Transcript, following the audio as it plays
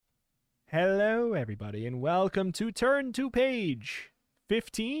Hello, everybody, and welcome to Turn to Page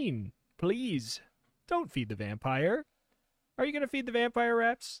 15. Please, don't feed the vampire. Are you going to feed the vampire,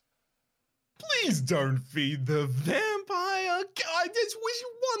 Raps? Please don't feed the vampire. God, this was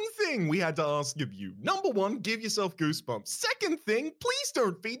one thing we had to ask of you. Number one, give yourself goosebumps. Second thing, please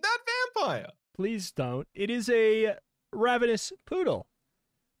don't feed that vampire. Please don't. It is a ravenous poodle.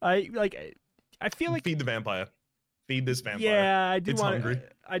 I feel like feed the vampire. Feed this vampire. Yeah, I do want hungry.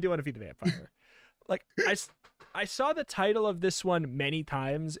 I do want to feed the vampire. Like I saw the title of this one many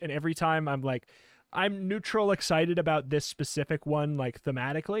times, and every time I'm neutral excited about this specific one, like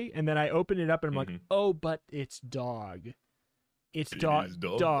thematically, and then I open it up and I'm like, oh, but it's dog. It's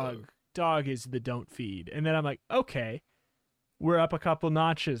dog. Dog is the don't feed. And then I'm like, okay, we're up a couple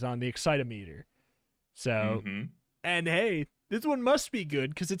notches on the excitometer. So, and hey, this one must be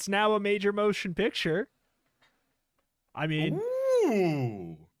good because it's now a major motion picture. I mean,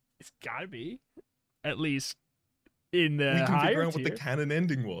 ooh, it's gotta be, at least in the we can higher figure out tier. what the canon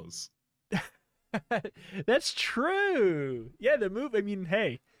ending was. That's true. Yeah, the movie. I mean,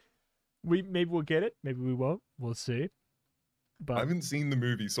 hey, maybe we'll get it. Maybe we won't. We'll see. But I haven't seen the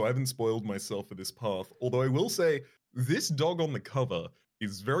movie, so I haven't spoiled myself for this path. Although I will say, this dog on the cover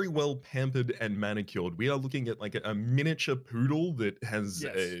is very well pampered and manicured. We are looking at like a miniature poodle that has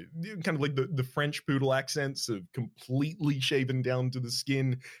kind of like the French poodle accents of completely shaven down to the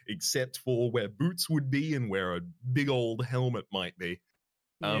skin, except for where boots would be and where a big old helmet might be.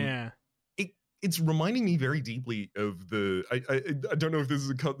 Yeah. It's reminding me very deeply of the, I don't know if this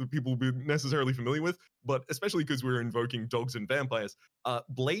is a cut that people will be necessarily familiar with, but especially because we're invoking dogs and vampires,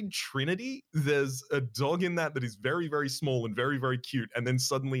 Blade Trinity, there's a dog in that is very, very small and very, very cute, and then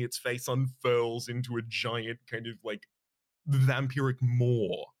suddenly its face unfurls into a giant kind of like vampiric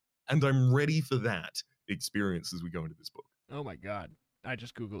maw. And I'm ready for that experience as we go into this book. Oh my god. I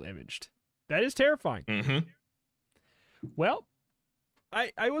just Google imaged. That is terrifying. Well,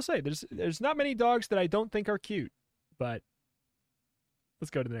 I will say there's not many dogs that I don't think are cute, but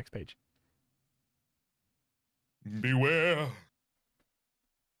let's go to the next page. Beware.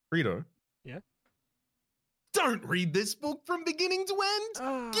 Rito. Yeah? Don't read this book from beginning to end.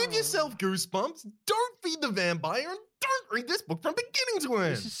 Oh. Give yourself goosebumps. Don't feed the vampire. And don't read this book from beginning to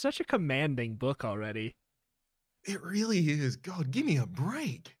end. This is such a commanding book already. It really is. God, give me a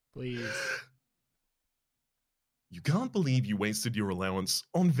break. Please. You can't believe you wasted your allowance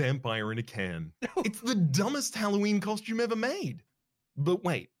on vampire in a can. It's the dumbest Halloween costume ever made. But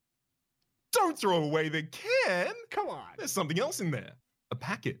wait, don't throw away the can. Come on. There's something else in there. A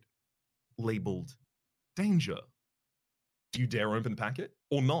packet labeled danger. Do you dare open the packet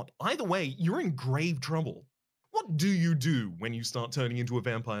or not? Either way, you're in grave trouble. What do you do when you start turning into a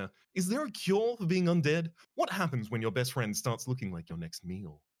vampire? Is there a cure for being undead? What happens when your best friend starts looking like your next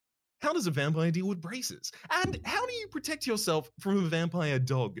meal? How does a vampire deal with braces? And how do you protect yourself from a vampire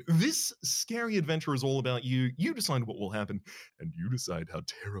dog? This scary adventure is all about you. You decide what will happen, and you decide how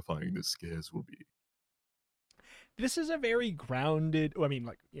terrifying the scares will be. This is a very grounded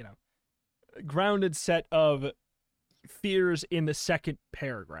set of fears in the second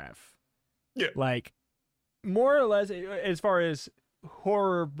paragraph. Yeah. Like, more or less, as far as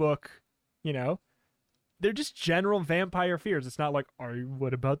horror book, they're just general vampire fears. It's not like,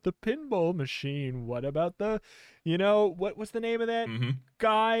 what about the pinball machine? What about the, what's the name of that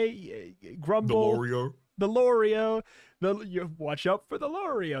guy? Grumble. The Lorio. Watch out for the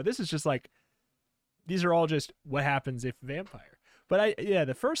Lorio. This is just like, these are all just what happens if vampire. But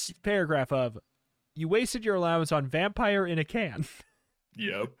the first paragraph of, you wasted your allowance on vampire in a can.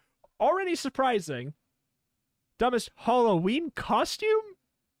 Yep. Already surprising. Dumbest Halloween costume?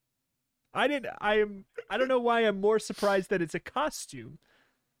 I don't know why I'm more surprised that it's a costume.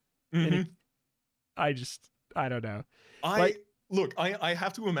 I don't know. I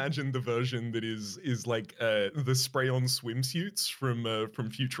have to imagine the version that is like the spray-on swimsuits from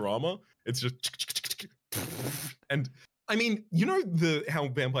Futurama. It's just and I mean, how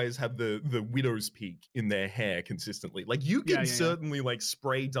vampires have the widow's peak in their hair consistently. Like you could certainly like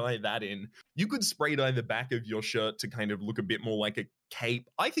spray dye that in. You could spray dye the back of your shirt to kind of look a bit more like a cape.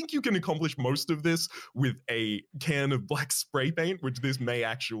 I think you can accomplish most of this with a can of black spray paint, which this may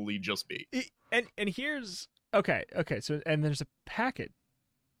actually just be. And here's okay. So and there's a packet.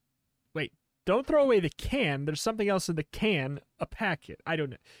 Wait, don't throw away the can. There's something else in the can. A packet. I don't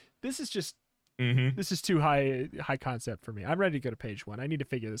know. This is just. This is too high concept for me. I'm ready to go to page 1. I need to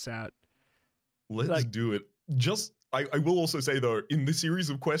figure this out. Let's do it. I will also say, though, in the series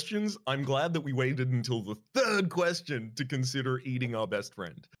of questions, I'm glad that we waited until the third question to consider eating our best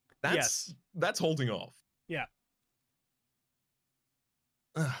friend. That's holding off. Yeah.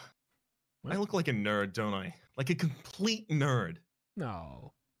 I look like a nerd, don't I? Like a complete nerd.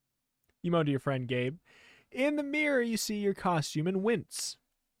 No. You moan to your friend Gabe. In the mirror, you see your costume and wince.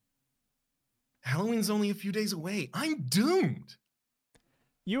 Halloween's only a few days away. I'm doomed.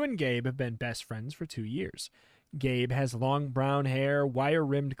 You and Gabe have been best friends for 2 years. Gabe has long brown hair,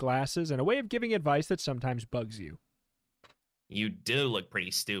 wire-rimmed glasses, and a way of giving advice that sometimes bugs you. You do look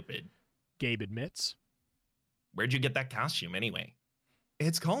pretty stupid. Gabe admits. Where'd you get that costume anyway?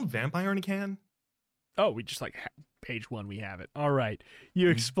 It's called Vampire in a Can. Oh, we just page 1 we have it. All right. You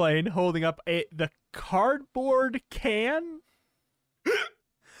explain, holding up the cardboard can?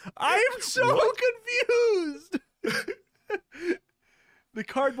 I'm so confused. The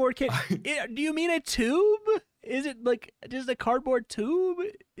cardboard can. Do you mean a tube? Is it like just a cardboard tube?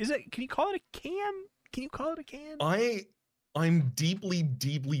 Is it? Can you call it a can? Can you call it a can? I'm deeply.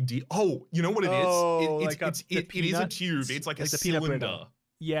 Oh, you know what it is? It is a tube. It's like a cylinder.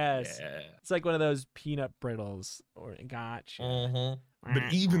 Yes. Yeah. It's like one of those peanut brittles. Gotcha.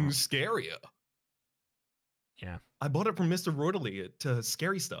 But even scarier. Yeah. I bought it from Mr. Reuterly at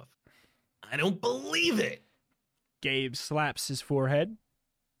Scary Stuff. I don't believe it. Gabe slaps his forehead.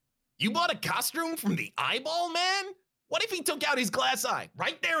 You bought a costume from the Eyeball Man? What if he took out his glass eye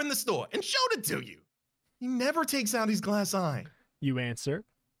right there in the store and showed it to you? He never takes out his glass eye. You answer.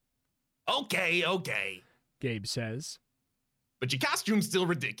 Okay. Gabe says. But your costume's still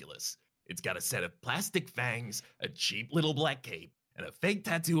ridiculous. It's got a set of plastic fangs, a cheap little black cape, and a fake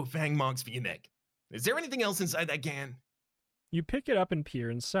tattoo of fang marks for your neck. Is there anything else inside that can? You pick it up and peer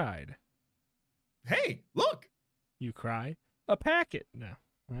inside. Hey, look! You cry. A packet. No.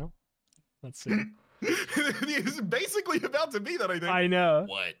 Well, let's see. It's basically about to be that, I think. I know.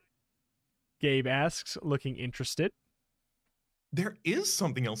 What? Gabe asks, looking interested. There is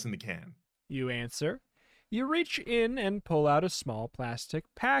something else in the can. You answer. You reach in and pull out a small plastic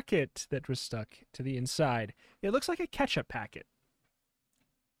packet that was stuck to the inside. It looks like a ketchup packet.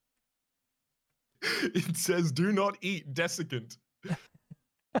 It says, do not eat desiccant.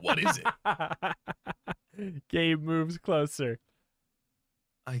 What is it? Gabe moves closer.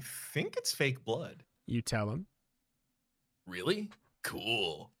 I think it's fake blood. You tell him. Really?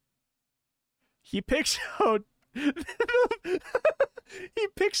 Cool. He picks out he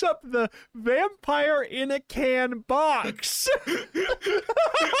picks up the Vampire in a Can box.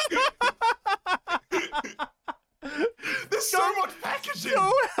 There's so much packaging.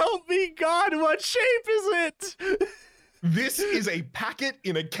 So help me God, what shape is it? This is a packet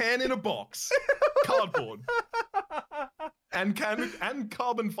in a can in a box. Cardboard. And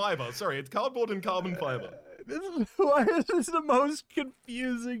carbon fiber. Sorry, it's cardboard and carbon fiber. Why is this the most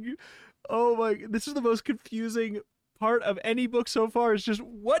confusing? Oh my, this is the most confusing part of any book so far. Is just,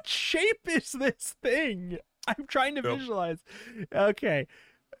 what shape is this thing? I'm trying to visualize. Okay.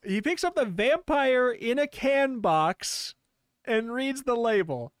 He picks up the Vampire in a Can box and reads the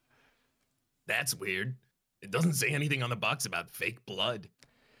label. That's weird. It doesn't say anything on the box about fake blood.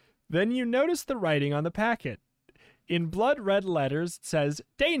 Then you notice the writing on the packet. In blood red letters, it says,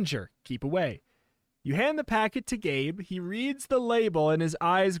 "Danger, keep away." You hand the packet to Gabe. He reads the label and his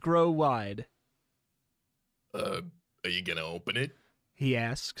eyes grow wide. Are you gonna open it? He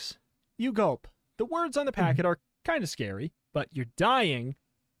asks. You gulp. The words on the packet are kind of scary, but you're dying,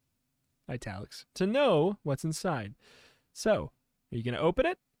 italics, to know what's inside. So, are you gonna open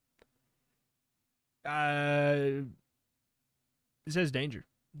it? It says danger.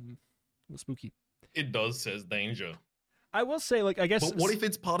 A little spooky. It does says danger. I will say, I guess... But what if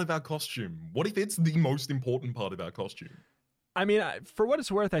it's part of our costume? What if it's the most important part of our costume? I mean, for what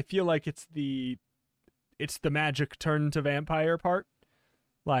it's worth, I feel like it's the magic turn to vampire part.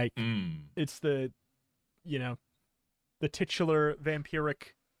 It's the, the titular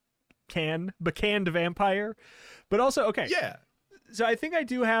vampiric becanned vampire. But also, okay. Yeah. So I think I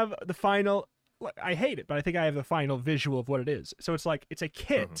do have the final... I hate it, but I think I have the final visual of what it is. So it's it's a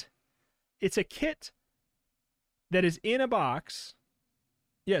kit. Uh-huh. It's a kit that is in a box.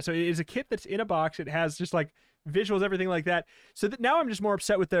 Yeah, so it is a kit that's in a box. It has just visuals, everything like that. So that now I'm just more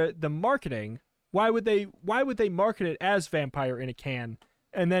upset with the marketing. Why would they market it as Vampire in a Can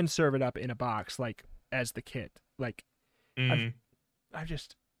and then serve it up in a box as the kit? It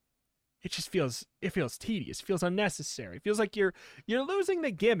feels tedious. It feels unnecessary. It feels like you're losing the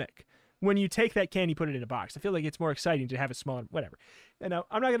gimmick. When you take that can, you put it in a box. I feel like it's more exciting to have it smaller, whatever. I'm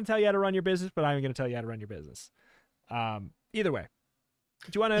not going to tell you how to run your business, but I'm going to tell you how to run your business. Either way.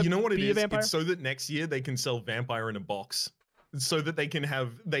 Do you want to be a vampire? It's so that next year they can sell Vampire in a box. So that they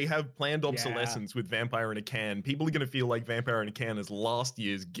have planned obsolescence with Vampire in a Can. People are going to feel like Vampire in a Can is last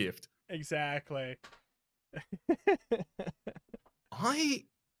year's gift. Exactly.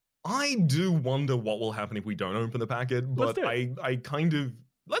 I do wonder what will happen if we don't open the packet, Let's but do it. I kind of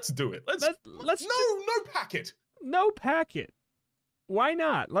let's do it. Let's no packet. No packet. Why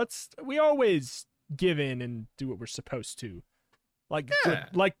not? We always give in and do what we're supposed to. Like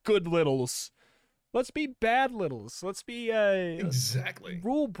good littles. Let's be bad littles. Let's be Exactly.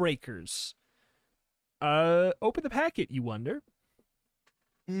 rule breakers. Open the packet, you wonder.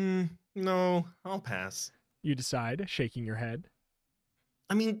 No, I'll pass. You decide, shaking your head.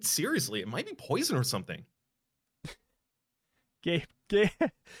 I mean, seriously, it might be poison or something. Gabe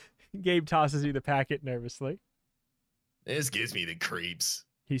tosses you the packet nervously. This gives me the creeps.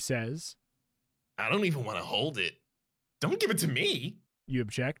 He says. I don't even want to hold it. Don't give it to me. You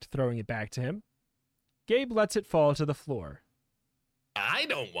object, throwing it back to him. Gabe lets it fall to the floor. I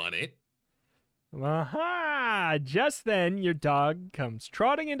don't want it. Aha! Just then, your dog comes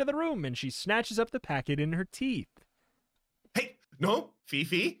trotting into the room and she snatches up the packet in her teeth. Hey, no,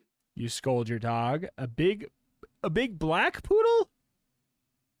 Fifi. You scold your dog. A big black poodle?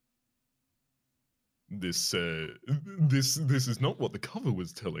 This is not what the cover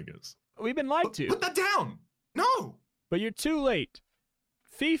was telling us. We've been lied to. Put that down. No. But you're too late.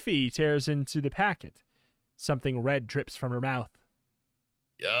 Fifi tears into the packet. Something red drips from her mouth.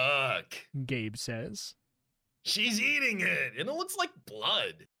 Yuck. Gabe says. She's eating it, and it looks like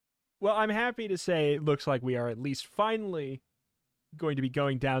blood. Well, I'm happy to say it looks like we are at least finally going to be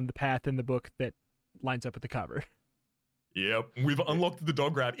going down the path in the book that lines up with the cover. Yep, we've unlocked the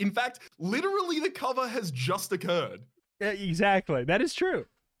dog rat. In fact, literally the cover has just occurred. Yeah, exactly. That is true.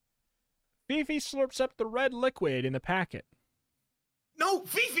 Fifi slurps up the red liquid in the packet. No,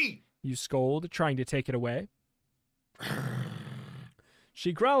 Fifi! You scold, trying to take it away.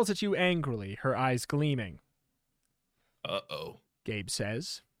 She growls at you angrily, her eyes gleaming. Uh-oh. Gabe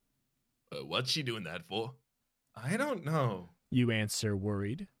says. What's she doing that for? I don't know. You answer,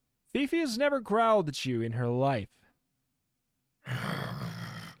 worried. Fifi has never growled at you in her life.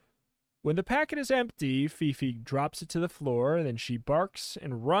 When the packet is empty, Fifi drops it to the floor, and then she barks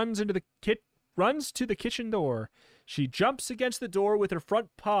and runs to the kitchen door. She jumps against the door with her front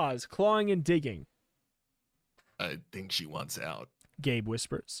paws, clawing and digging. I think she wants out. Gabe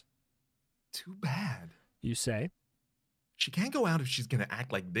whispers. Too bad. You say. She can't go out if she's gonna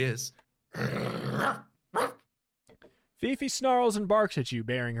act like this. Fifi snarls and barks at you,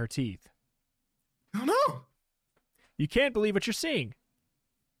 baring her teeth. Oh no! You can't believe what you're seeing.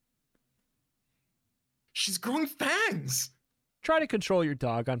 She's growing fangs! Try to control your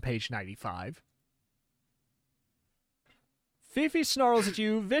dog on page 95. Fifi snarls at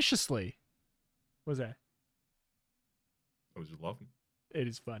you viciously. What was that? I was just laughing. It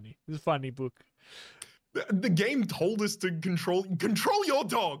is funny. It's a funny book. The game told us to control your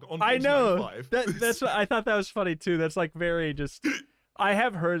dog on page I know. 95. That's what I thought that was funny too. That's like very just. I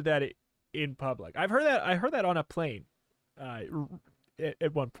have heard that in public. I heard that on a plane.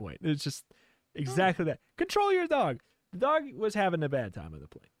 At one point, it's just exactly that. Control your dog. The dog was having a bad time on the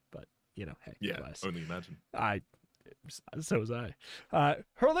plane, but hey, Yeah, bless. only imagine. So was I.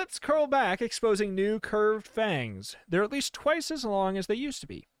 Her lips curl back, exposing new curved fangs. They're at least twice as long as they used to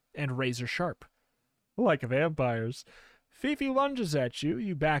be, and razor sharp. Like vampires. Fifi lunges at you.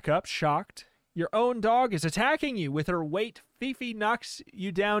 You back up, shocked. Your own dog is attacking you. With her weight, Fifi knocks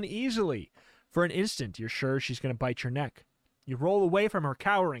you down easily. For an instant, you're sure she's going to bite your neck. You roll away from her,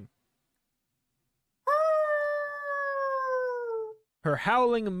 cowering. Her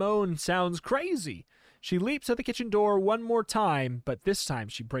howling moan sounds crazy. She leaps at the kitchen door one more time, but this time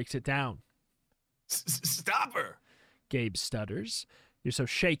she breaks it down. Stop her! Gabe stutters. You're so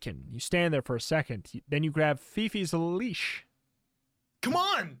shaken. You stand there for a second. Then you grab Fifi's leash. Come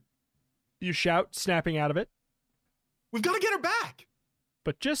on! You shout, snapping out of it. We've got to get her back!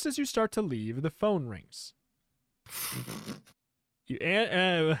 But just as you start to leave, the phone rings. You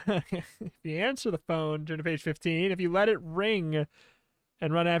if you answer the phone, turn to page 15. If you let it ring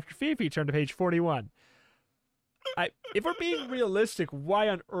and run after Fifi, turn to page 41. If we're being realistic, why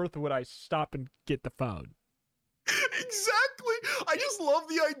on earth would I stop and get the phone? Exactly! I just love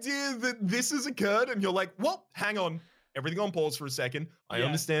the idea that this has occurred and you're like, well, hang on. Everything on pause for a second. I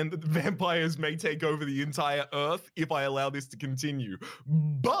understand that the vampires may take over the entire earth if I allow this to continue.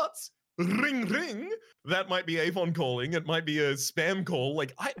 But, ring ring, that might be Avon calling. It might be a spam call.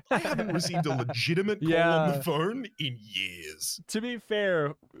 Like, I haven't received a legitimate call on the phone in years. To be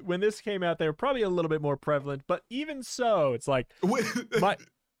fair, when this came out, they were probably a little bit more prevalent. But even so, it's like, a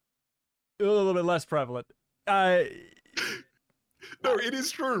little bit less prevalent. No, it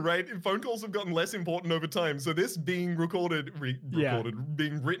is true, right? Phone calls have gotten less important over time. So this being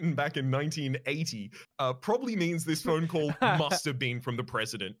being written back in 1980, probably means this phone call must have been from the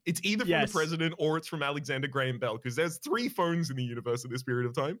president. It's either from the president or it's from Alexander Graham Bell, because there's 3 phones in the universe at this period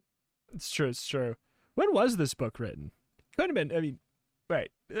of time. It's true. It's true. When was this book written? Could have been. I mean,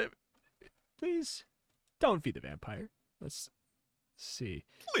 right. Please don't feed the vampire. Let's see.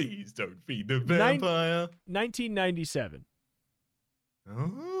 Please don't feed the vampire. 1997.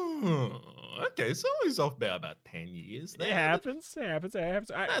 Oh, okay. So he's off by about 10 years there. It happens.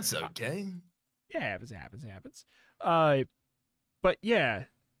 That's okay. It happens. But yeah,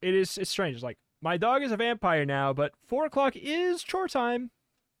 it's strange. It's like, my dog is a vampire now, but 4 o'clock is chore time.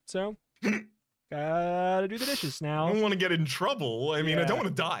 So, gotta do the dishes now. I don't want to get in trouble. I mean, I don't want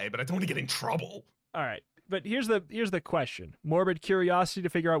to die, but I don't want to get in trouble. All right. But here's the question. Morbid curiosity to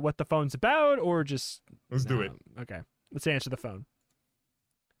figure out what the phone's about, or just... Let's do it. Okay. Let's answer the phone.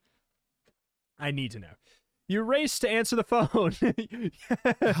 I need to know. You race to answer the phone.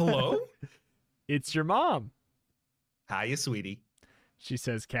 Hello? It's your mom. Hiya, sweetie. She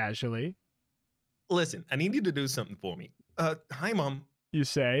says casually. Listen, I need you to do something for me. Hi, Mom. You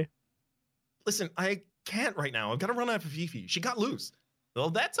say. Listen, I can't right now. I've got to run after Fifi. She got loose. Well,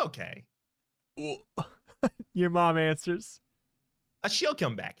 that's okay. Your mom answers. She'll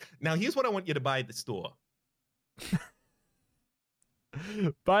come back. Now, here's what I want you to buy at the store.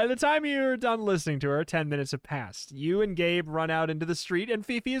 By the time you're done listening to her, 10 minutes have passed. You and Gabe run out into the street, and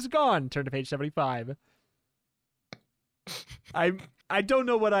Fifi is gone. Turn to page 75. I don't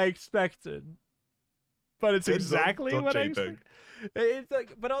know what I expected, but it's exactly what I expected. It's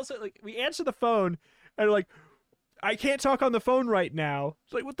like, but also, like, we answer the phone, and we're like, I can't talk on the phone right now.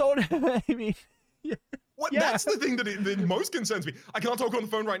 It's like, well, don't. I mean, yeah. What? Yeah. That's the thing that most concerns me. I can't talk on the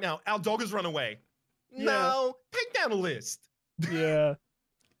phone right now. Our dog has run away. Yeah. No, take down a list. Yeah.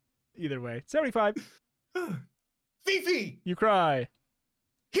 Either way. 75. Fifi! You cry.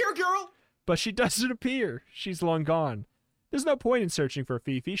 Here, girl! But she doesn't appear. She's long gone. There's no point in searching for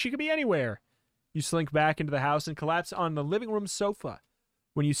Fifi. She could be anywhere. You slink back into the house and collapse on the living room sofa.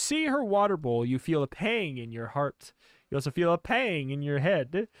 When you see her water bowl, you feel a pang in your heart. You also feel a pang in your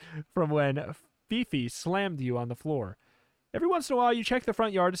head from when Fifi slammed you on the floor. Every once in a while, you check the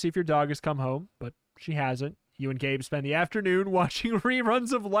front yard to see if your dog has come home, but she hasn't. You and Gabe spend the afternoon watching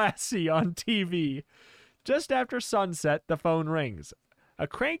reruns of Lassie on TV. Just after sunset, the phone rings. A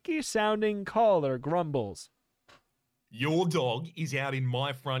cranky-sounding caller grumbles. Your dog is out in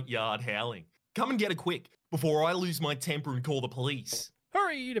my front yard howling. Come and get her quick, before I lose my temper and call the police.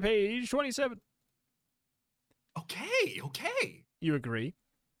 Hurry to page 27. Okay. You agree.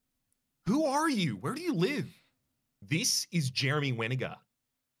 Who are you? Where do you live? This is Jeremy Weniger.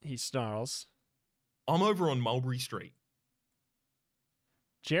 He snarls. I'm over on Mulberry Street.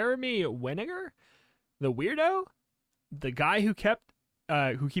 Jeremy Weniger? The weirdo? The guy who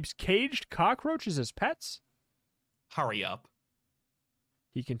keeps caged cockroaches as pets? Hurry up.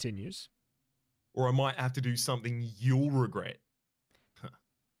 He continues. Or I might have to do something you'll regret. Huh.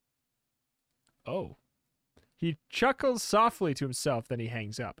 Oh. He chuckles softly to himself, then he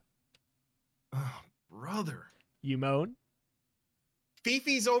hangs up. Oh, brother. You moan?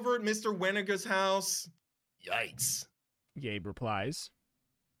 Fifi's over at Mr. Weniger's house. Yikes. Gabe replies.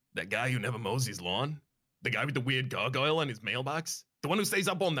 That guy who never mows his lawn? The guy with the weird gargoyle on his mailbox? The one who stays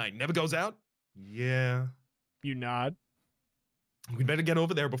up all night, never goes out? Yeah. You nod. We'd better get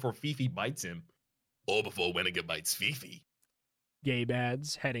over there before Fifi bites him. Or before Weniger bites Fifi. Gabe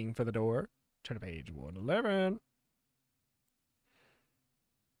adds, heading for the door. Turn to page 111.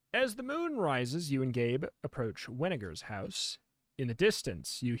 As the moon rises, you and Gabe approach Weniger's house. In the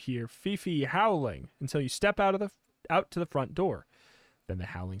distance, you hear Fifi howling until you step out to the front door. Then the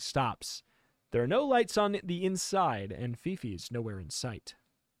howling stops. There are no lights on the inside, and Fifi is nowhere in sight.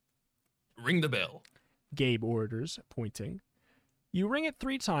 Ring the bell. Gabe orders, pointing. You ring it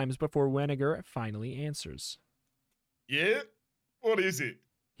 3 times before Weniger finally answers. Yeah? What is it?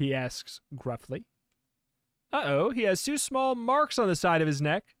 He asks gruffly. Uh-oh, he has 2 small marks on the side of his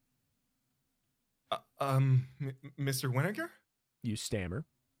neck. Mr. Weniger? You stammer.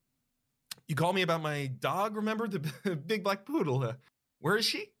 You called me about my dog, remember? The big black poodle. Where is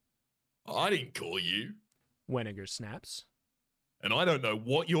she? I didn't call you. Weniger snaps. And I don't know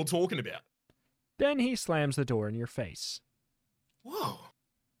what you're talking about. Then he slams the door in your face. Whoa.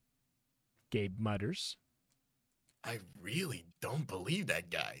 Gabe mutters. I really don't believe that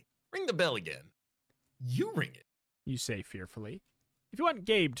guy. Ring the bell again. You ring it. You say fearfully. If you want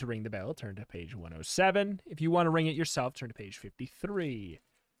Gabe to ring the bell, turn to page 107. If you want to ring it yourself, turn to page 53.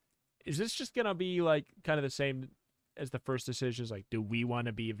 Is this just going to be like kind of the same as the first decision is like, do we want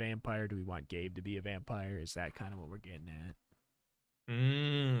to be a vampire? Do we want Gabe to be a vampire? Is that kind of what we're getting at?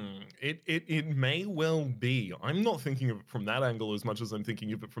 It may well be. I'm not thinking of it from that angle as much as I'm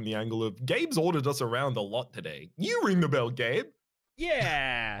thinking of it from the angle of Gabe's ordered us around a lot today. You ring the bell, Gabe.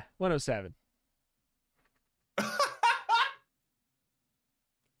 Yeah, 107.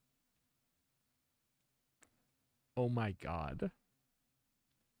 Oh my God.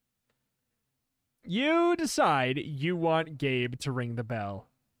 You decide you want Gabe to ring the bell.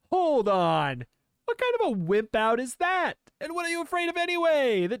 Hold on. What kind of a wimp out is that? And what are you afraid of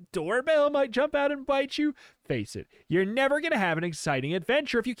anyway? The doorbell might jump out and bite you? Face it, you're never going to have an exciting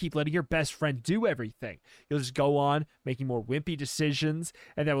adventure if you keep letting your best friend do everything. You'll just go on making more wimpy decisions,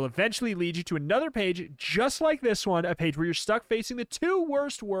 and that will eventually lead you to another page just like this one, a page where you're stuck facing the two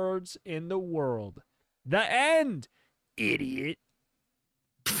worst words in the world. The end, idiot.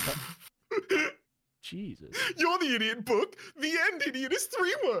 Jesus. You're the idiot book. The end, idiot, is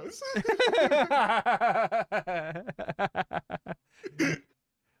 3 words.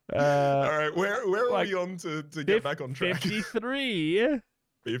 All right, where are we on to get back on track? 53.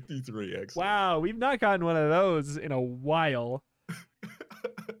 53, excellent. Wow, we've not gotten one of those in a while.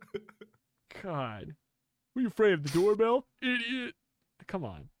 God. Were you afraid of the doorbell? Idiot. Come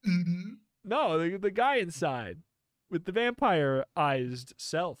on. Idiot. No, the guy inside with the vampire-ized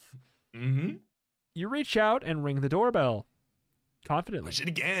self. Mm-hmm. You reach out and ring the doorbell. Confidently. Push it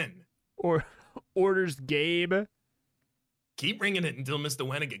again. Or orders Gabe. Keep ringing it until Mr.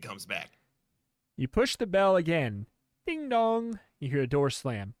 Weniger comes back. You push the bell again. Ding dong. You hear a door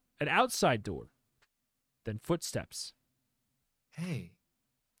slam. An outside door. Then footsteps. Hey.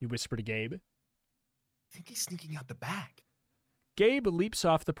 You whisper to Gabe. I think he's sneaking out the back. Gabe leaps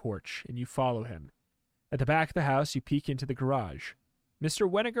off the porch, and you follow him. At the back of the house, you peek into the garage. Mr.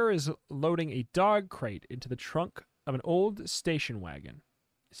 Weniger is loading a dog crate into the trunk of an old station wagon.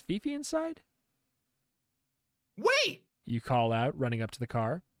 Is Fifi inside? Wait! You call out, running up to the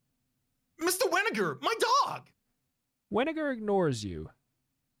car. Mr. Weniger, my dog! Weniger ignores you.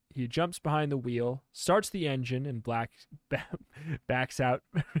 He jumps behind the wheel, starts the engine, and backs out.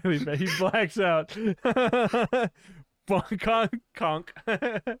 He blacks out. Conk, conk.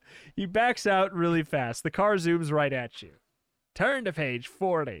 He backs out really fast. The car zooms right at you. Turn to page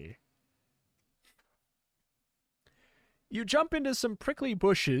 40. You jump into some prickly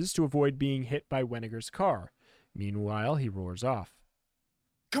bushes to avoid being hit by Weniger's car. Meanwhile, he roars off.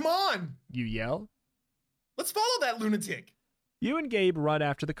 Come on! You yell. Let's follow that lunatic! You and Gabe run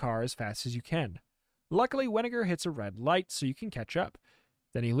after the car as fast as you can. Luckily, Weniger hits a red light so you can catch up.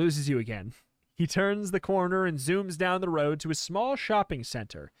 Then he loses you again. He turns the corner and zooms down the road to a small shopping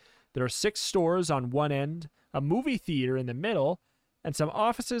center. There are 6 stores on one end, a movie theater in the middle, and some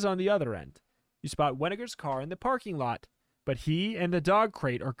offices on the other end. You spot Weniger's car in the parking lot, but he and the dog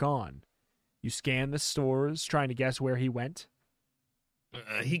crate are gone. You scan the stores, trying to guess where he went.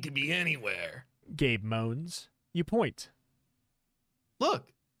 He could be anywhere. Gabe moans. You point.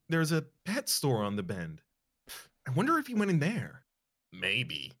 Look, there's a pet store on the bend. I wonder if he went in there.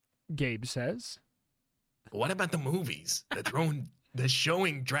 Maybe. Gabe says. What about the movies? They're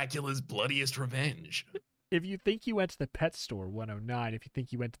showing Dracula's Bloodiest Revenge. If you think he went to the pet store, 109. If you think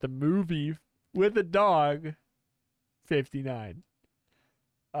he went to the movie with a dog, 59.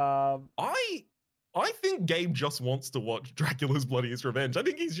 I think Gabe just wants to watch Dracula's Bloodiest Revenge. I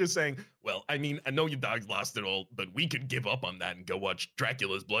think he's just saying, well, I mean, I know your dog's lost it all, but we could give up on that and go watch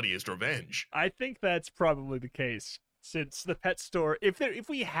Dracula's Bloodiest Revenge. I think that's probably the case, since the pet store, if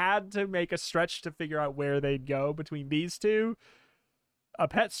we had to make a stretch to figure out where they'd go between these two, a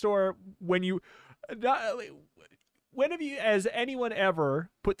pet store, when have you, has anyone ever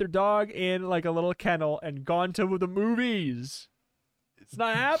put their dog in like a little kennel and gone to the movies? It's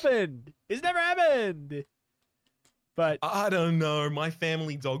not happened. It's never happened. But I don't know. My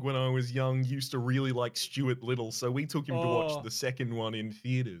family dog when I was young used to really like Stuart Little, so we took him to watch the second one in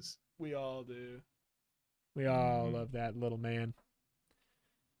theaters. We all do. We all love that little man.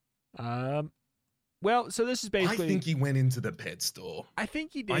 Well, so this is basically... I think he went into the pet store. I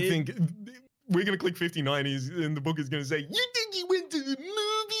think he did. I think we're going to click 59 and the book is going to say, you think he went to the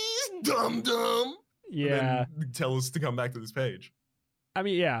movies, dum-dum? Yeah. And then tell us to come back to this page. I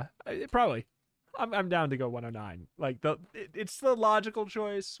mean, yeah, probably. I'm down to go 109. Like, it's the logical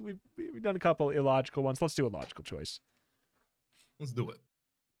choice. We've done a couple illogical ones. Let's do a logical choice. Let's do it.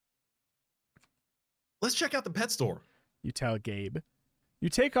 Let's check out the pet store. You tell Gabe. You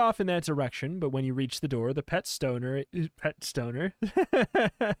take off in that direction, but when you reach the door, the pet store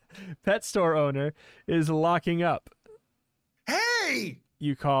owner is locking up. Hey!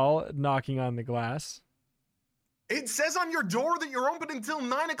 You call, knocking on the glass. It says on your door that you're open until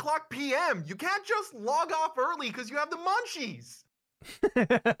 9 o'clock p.m. You can't just log off early because you have the munchies.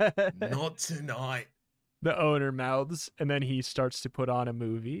 Not tonight. The owner mouths, and then he starts to put on a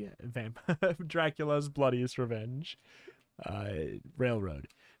movie, Dracula's Bloodiest Revenge, Railroad,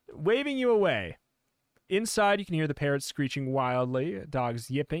 waving you away. Inside, you can hear the parrots screeching wildly,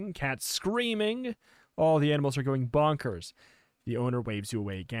 dogs yipping, cats screaming. All the animals are going bonkers. The owner waves you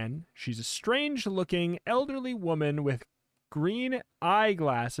away again. She's a strange-looking elderly woman with green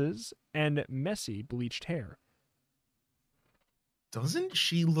eyeglasses and messy bleached hair. Doesn't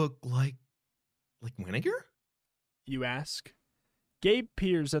she look like Winnegar? You ask. Gabe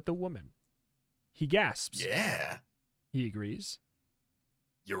peers at the woman. He gasps. Yeah. He agrees.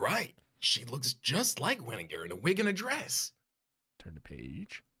 You're right. She looks just like Winnegar in a wig and a dress. Turn to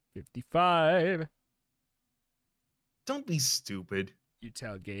page 55. Don't be stupid. You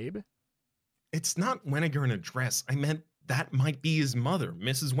tell Gabe. It's not Winnegar in a dress. I meant that might be his mother,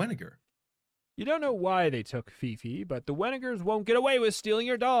 Mrs. Winnegar. You don't know why they took Fifi, but the Wennegars won't get away with stealing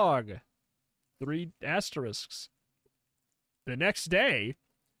your dog. 3 asterisks. The next day,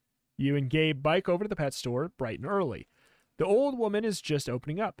 you and Gabe bike over to the pet store bright and early. The old woman is just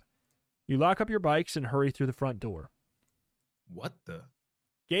opening up. You lock up your bikes and hurry through the front door. What the?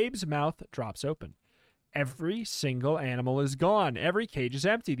 Gabe's mouth drops open. Every single animal is gone. Every cage is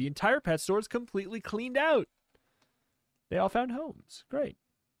empty. The entire pet store is completely cleaned out. They all found homes. Great.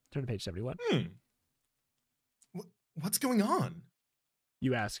 Turn to page 71. What's going on?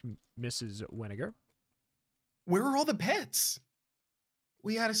 You ask Mrs. Winnegar. Where are all the pets?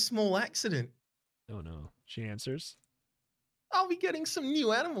 We had a small accident. Oh no, she answers. I'll be getting some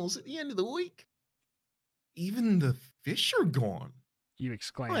new animals at the end of the week. Even the fish are gone. You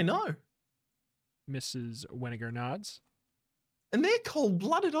exclaim. I know. Mrs. Winnegar nods. And they're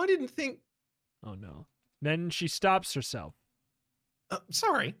cold-blooded. I didn't think... Oh no. Then she stops herself.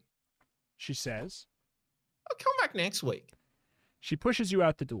 Sorry. She says. I'll come back next week. She pushes you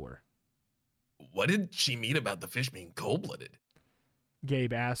out the door. What did she mean about the fish being cold-blooded?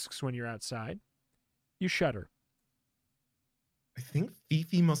 Gabe asks when you're outside. You shudder. I think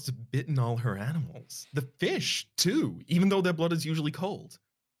Fifi must have bitten all her animals. The fish, too, even though their blood is usually cold.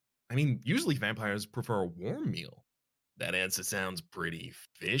 I mean, usually vampires prefer a warm meal. That answer sounds pretty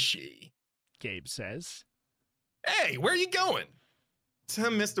fishy. Gabe says. Hey, where are you going? To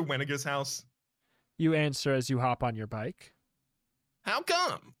Mr. Winnegar's house. You answer as you hop on your bike. How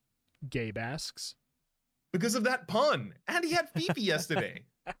come? Gabe asks. Because of that pun. And he had Fifi yesterday.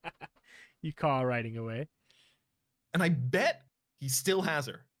 You call riding away. And I bet he still has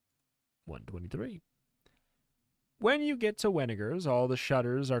her. 123. When you get to Winnegar's, all the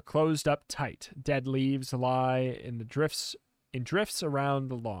shutters are closed up tight. Dead leaves lie in drifts around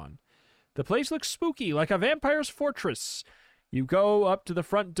the lawn. The place looks spooky, like a vampire's fortress. You go up to the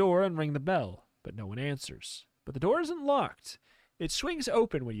front door and ring the bell, but no one answers. But the door isn't locked. It swings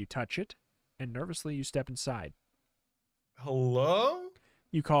open when you touch it, and nervously you step inside. Hello?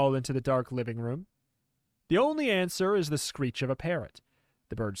 You call into the dark living room. The only answer is the screech of a parrot.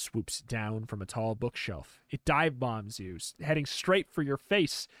 The bird swoops down from a tall bookshelf. It dive bombs you, heading straight for your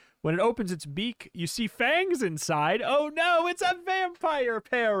face. When it opens its beak, you see fangs inside. Oh no, it's a vampire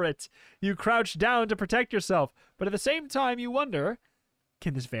parrot! You crouch down to protect yourself, but at the same time you wonder,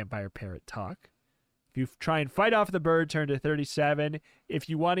 can this vampire parrot talk? If you try and fight off the bird, turn to 37. If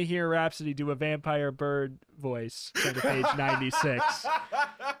you want to hear Rhapsody do a vampire bird voice, turn to page 96.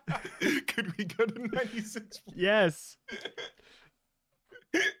 Could we go to 96? Yes.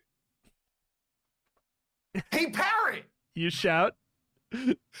 Hey, parrot! You shout.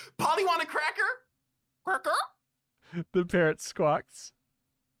 Polly want a cracker? Cracker? The parrot squawks.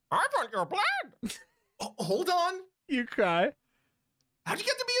 I want your blood! Hold on. You cry. How'd you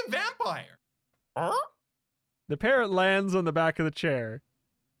get to be a vampire? Huh? The parrot lands on the back of the chair.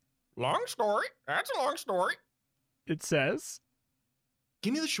 Long story. That's a long story. It says.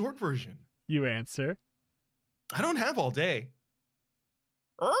 Give me the short version. You answer. I don't have all day.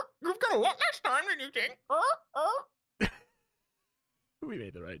 You've got a lot less time than you think. We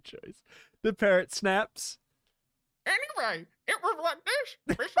made the right choice. The parrot snaps. Anyway, it was like this.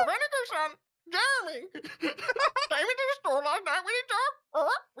 Mr. Vinegar's son, Jeremy, came into the store last night with his dog,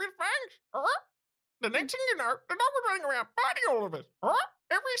 with fangs. The next thing you know, the dog was running around biting all of us.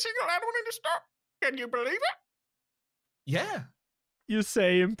 Every single animal in the store. Can you believe it? Yeah. You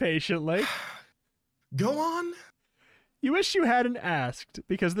say impatiently. Go on. You wish you hadn't asked,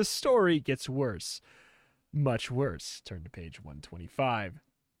 because the story gets worse. Much worse. Turn to page 125.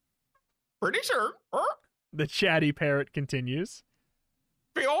 Pretty soon, The chatty parrot continues.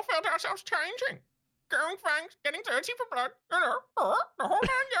 we all felt ourselves changing. Going fangs, getting thirsty for blood, you know, the whole 9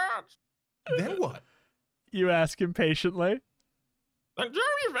 yards. Then what? You ask impatiently. And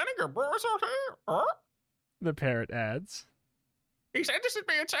Jeremy Vinegar brought us out here. The parrot adds. He said this would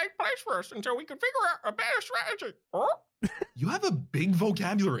be a safe place for us until we could figure out a better strategy. You have a big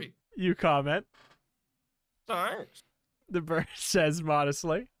vocabulary. You comment. Thanks. The bird says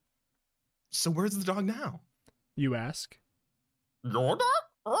modestly. So where's the dog now? You ask. Your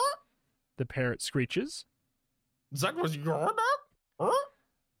dog? The parrot screeches. That was your dog?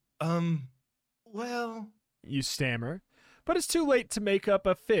 Well... You stammer. But it's too late to make up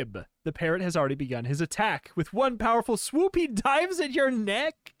a fib. The parrot has already begun his attack. With one powerful swoop, he dives at your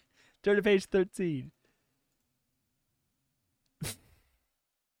neck. Turn to page 13.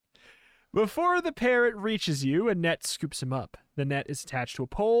 Before the parrot reaches you, a net scoops him up. The net is attached to a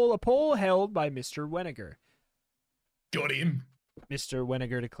pole held by Mr. Weniger. Got him. Mr.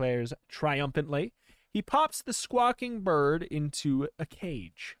 Weniger declares triumphantly. He pops the squawking bird into a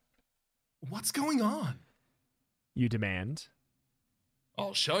cage. What's going on? You demand.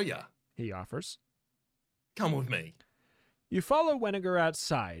 I'll show ya. He offers. Come with me. You follow Weniger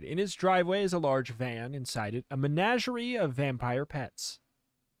outside. In his driveway is a large van. Inside it, a menagerie of vampire pets.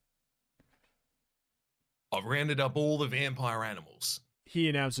 I've rounded up all the vampire animals. He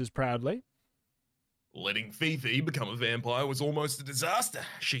announces proudly. Letting Fifi become a vampire was almost a disaster.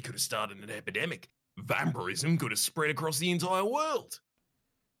 She could have started an epidemic. Vampirism could have spread across the entire world.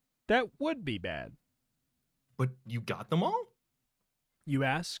 That would be bad. But you got them all? You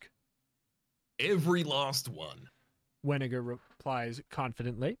ask. Every last one. Weniger replies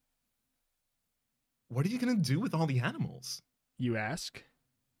confidently. What are you going to do with all the animals? You ask.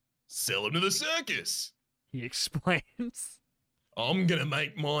 Sell them to the circus. He explains. I'm going to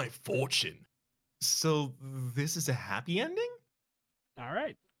make my fortune. So this is a happy ending? All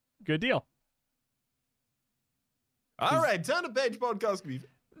right. Good deal. All right, turn to page podcast.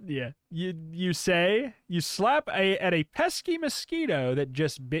 Yeah. You say, you slap at a pesky mosquito that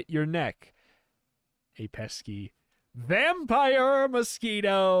just bit your neck. A pesky vampire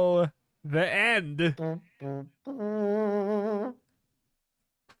mosquito. The end.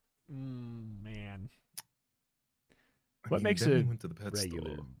 Man. What makes a went to the pet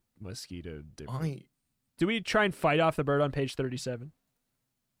regular store. mosquito different? Do we try and fight off the bird on page 37?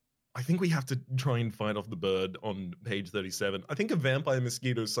 I think we have to try and fight off the bird on page 37. I think a vampire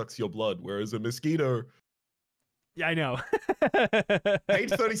mosquito sucks your blood, whereas a mosquito... Yeah, I know.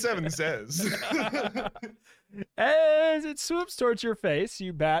 Page 37 says. As it swoops towards your face,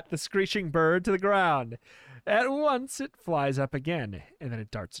 you bat the screeching bird to the ground. At once, it flies up again, and then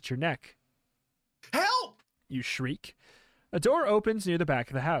it darts at your neck. Help! You shriek. A door opens near the back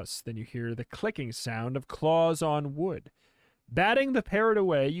of the house. Then you hear the clicking sound of claws on wood. Batting the parrot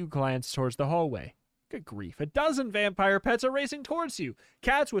away, you glance towards the hallway. Good grief, a dozen vampire pets are racing towards you.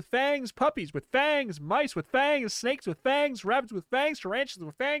 Cats with fangs, puppies with fangs, mice with fangs, snakes with fangs, rabbits with fangs, tarantulas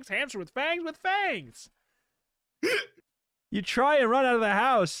with fangs, hamster with fangs. You try and run out of the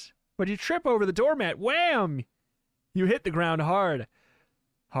house, but you trip over the doormat. Wham! You hit the ground hard.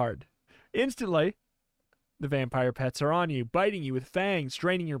 Instantly, the vampire pets are on you, biting you with fangs,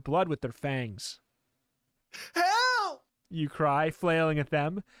 draining your blood with their fangs. Help! You cry, flailing at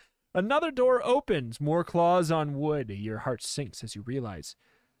them. Another door opens, more claws on wood. Your heart sinks as you realize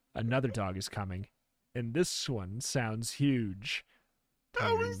another dog is coming, and this one sounds huge.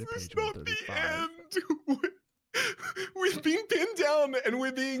 How is this not the end? We've been pinned down and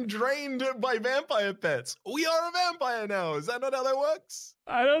we're being drained by vampire pets. We are a vampire now. Is that not how that works?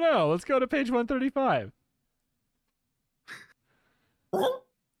 I don't know. Let's go to page 135.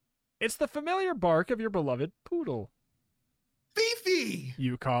 It's the familiar bark of your beloved poodle. Fifi!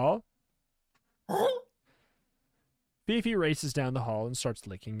 You call. Fifi races down the hall and starts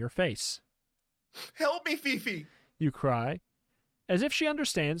licking your face. Help me, Fifi! You cry. As if she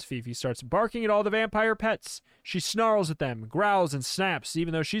understands, Fifi starts barking at all the vampire pets. She snarls at them, growls and snaps.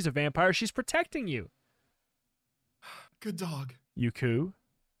 Even though she's a vampire, she's protecting you. Good dog. You coo,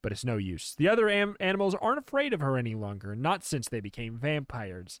 but it's no use. The other animals aren't afraid of her any longer, not since they became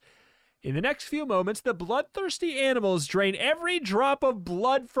vampires. In the next few moments, the bloodthirsty animals drain every drop of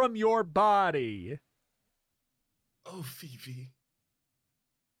blood from your body. Oh, Fifi.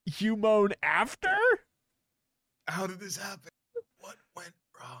 You moan after? How did this happen? What went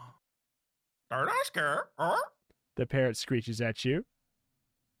wrong? Don't ask her. The parrot screeches at you.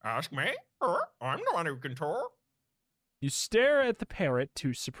 Ask me. I'm the one who can talk. You stare at the parrot,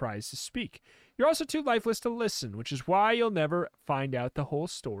 too surprised to speak. You're also too lifeless to listen, which is why you'll never find out the whole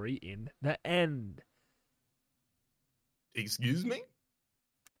story in the end. Excuse me?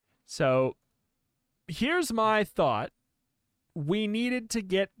 So, here's my thought. We needed to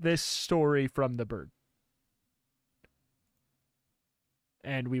get this story from the bird.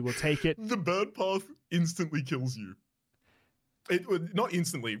 And we will take it. The bird path instantly kills you. Not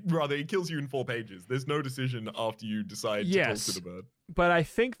instantly, rather, it kills you in 4 pages. There's no decision after you decide to talk to the bird. But I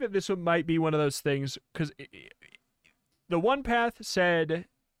think that this one might be one of those things, because the one path said,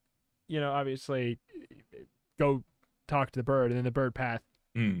 obviously, go talk to the bird, and then the bird path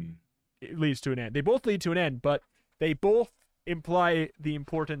it leads to an end. They both lead to an end, but they both imply the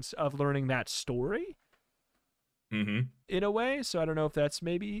importance of learning that story in a way. So I don't know if that's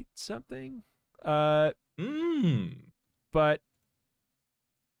maybe something. But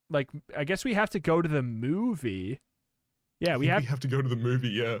like, I guess we have to go to the movie. Yeah, we have to go to the movie,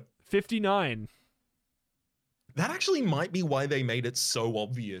 yeah. 59. That actually might be why they made it so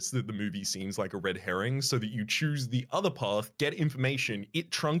obvious that the movie seems like a red herring, so that you choose the other path, get information, it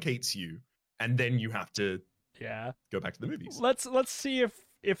truncates you, and then you have to go back to the movies. Let's see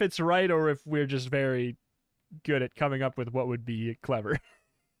if it's right, or if we're just very good at coming up with what would be clever.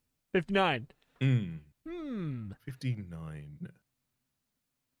 59. 59.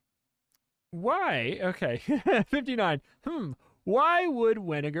 Why? Okay. 59. Why would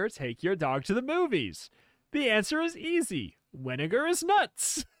Winnegar take your dog to the movies? The answer is easy. Winnegar is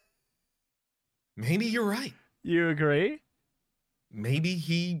nuts. Maybe you're right. You agree? Maybe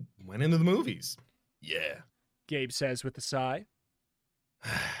he went into the movies. Yeah. Gabe says with a sigh.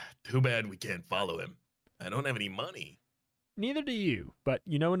 Too bad we can't follow him. I don't have any money. Neither do you, but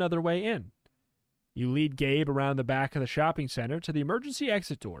you know another way in. You lead Gabe around the back of the shopping center to the emergency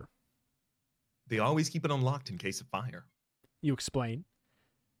exit door. They always keep it unlocked in case of fire. You explain.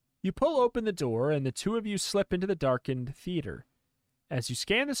 You pull open the door, and the two of you slip into the darkened theater. As you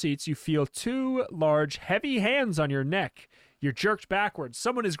scan the seats, you feel 2 large, heavy hands on your neck. You're jerked backwards.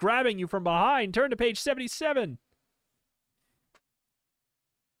 Someone is grabbing you from behind. Turn to page 77.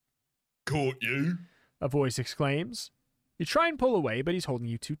 Caught you, a voice exclaims. You try and pull away, but he's holding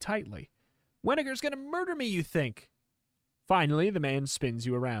you too tightly. Winnegar's gonna murder me, you think. Finally, the man spins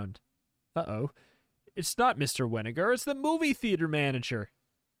you around. Uh-oh. It's not Mr. Winnegar, it's the movie theater manager.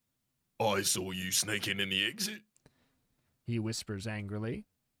 I saw you sneaking in the exit. He whispers angrily.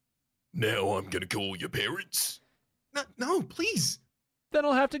 Now I'm gonna call your parents. No, please. Then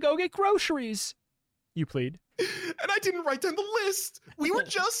I'll have to go get groceries. You plead. And I didn't write down the list. We were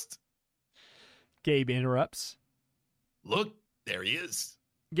just... Gabe interrupts. Look, there he is.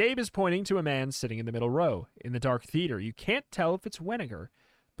 Gabe is pointing to a man sitting in the middle row. In the dark theater, you can't tell if it's Winnegar,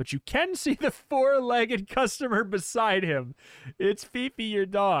 but you can see the 4-legged customer beside him. It's Fifi, your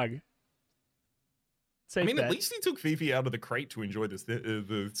dog. Safe bet. At least he took Fifi out of the crate to enjoy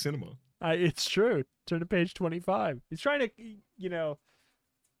the cinema. It's true. Turn to page 25. He's trying to,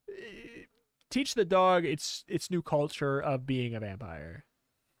 teach the dog its new culture of being a vampire.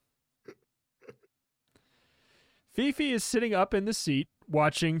 Fifi is sitting up in the seat,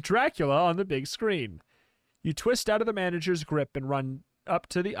 watching Dracula on the big screen. You twist out of the manager's grip and run up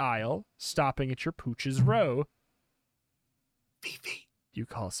to the aisle, stopping at your pooch's row. Fifi, you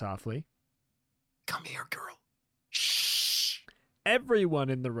call softly. Come here, girl. Shh. Everyone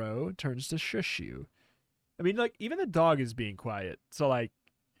in the row turns to shush you. I mean, even the dog is being quiet, so,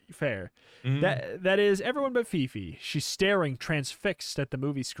 fair. That is everyone but Fifi. She's staring transfixed at the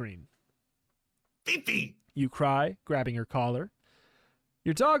movie screen. Fifi! You cry, grabbing her collar.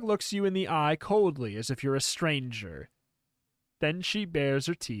 Your dog looks you in the eye coldly, as if you're a stranger. Then she bares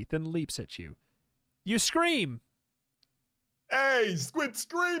her teeth and leaps at you. You scream! Hey, quit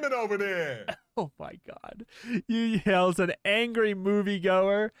screaming over there! Oh my God. You yell as an angry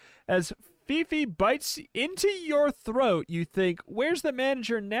moviegoer. As Fifi bites into your throat, you think, where's the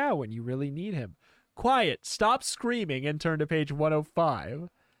manager now when you really need him? Quiet, stop screaming, and turn to page 105.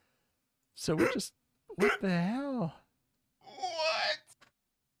 So we're just... What the hell? What?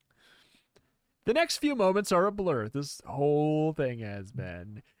 The next few moments are a blur. This whole thing has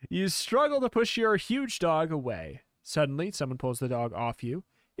been. You struggle to push your huge dog away. Suddenly, someone pulls the dog off you.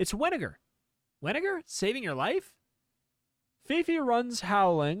 It's Winnegar. Winnegar? Saving your life? Fifi runs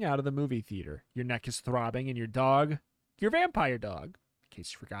howling out of the movie theater. Your neck is throbbing, and your dog, your vampire dog, in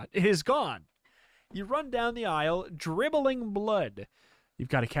case you forgot, is gone. You run down the aisle, dribbling blood. You've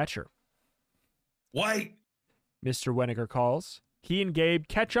got to catch her. Wait! Mr. Winnegar calls. He and Gabe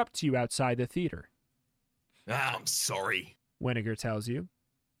catch up to you outside the theater. I'm sorry, Winnegar tells you.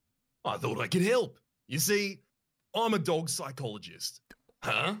 I thought I could help. You see, I'm a dog psychologist.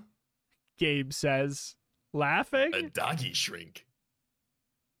 Huh? Gabe says, laughing. A doggy shrink.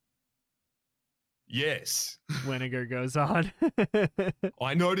 Yes. Winnegar goes on.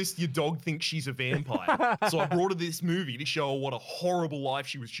 I noticed your dog thinks she's a vampire, so I brought her this movie to show her what a horrible life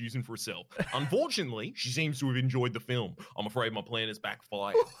she was choosing for herself. Unfortunately, she seems to have enjoyed the film. I'm afraid my plan has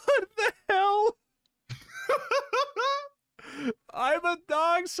backfired. What the hell? I'm a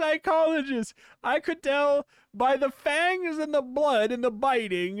dog psychologist. I could tell by the fangs and the blood and the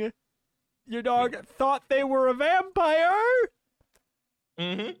biting, your dog thought they were a vampire.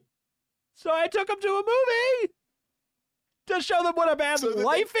 Mm-hmm. So I took them to a movie to show them what a bad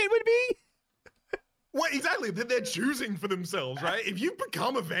life it would be. Well, exactly. That they're choosing for themselves, right? If you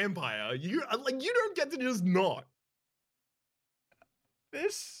become a vampire, you don't get to just not.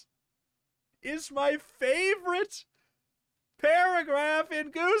 This is my favorite paragraph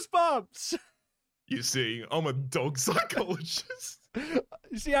in Goosebumps. You see, I'm a dog psychologist.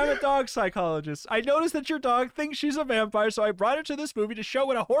 You see, I'm a dog psychologist. I noticed that your dog thinks she's a vampire, so I brought her to this movie to show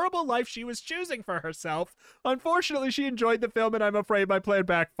what a horrible life she was choosing for herself. Unfortunately, she enjoyed the film, and I'm afraid my plan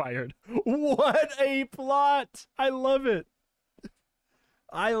backfired. What a plot! I love it.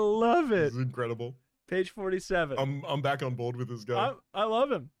 I love it. This is incredible. Page 47. I'm back on board with this guy. I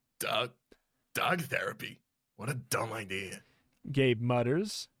love him. Dog therapy. What a dumb idea. Gabe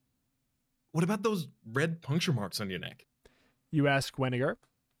mutters. What about those red puncture marks on your neck? You ask Winnegar.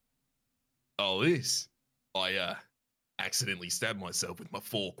 Oh, this. I accidentally stabbed myself with my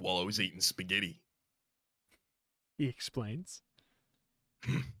fork while I was eating spaghetti. He explains.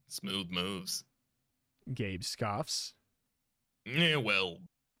 Smooth moves. Gabe scoffs. Yeah, well,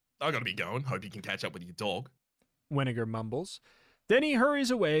 I gotta be going. Hope you can catch up with your dog. Winnegar mumbles. Then he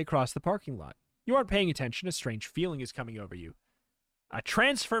hurries away across the parking lot. You aren't paying attention. A strange feeling is coming over you. A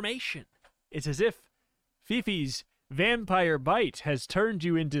transformation. It's as if Fifi's vampire bite has turned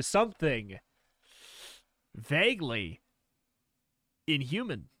you into something vaguely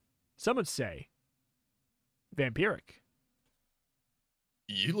inhuman. Some would say vampiric.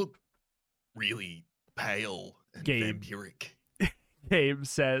 You look really pale and Gabe. vampiric. Gabe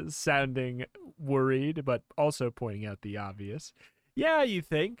says, sounding worried, but also pointing out the obvious. Yeah, you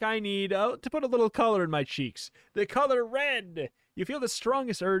think I need to put a little color in my cheeks. The color red. You feel the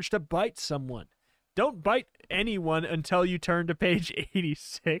strongest urge to bite someone. Don't bite anyone until you turn to page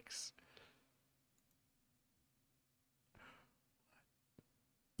 86.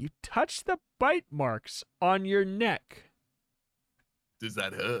 You touch the bite marks on your neck. Does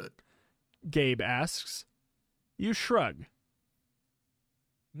that hurt? Gabe asks. You shrug.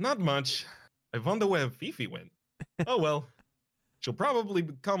 Not much. I wonder where Fifi went. Oh well. She'll probably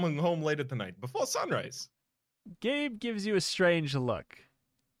be coming home later tonight, before sunrise. Gabe gives you a strange look.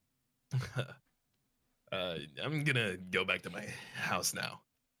 I'm gonna go back to my house now.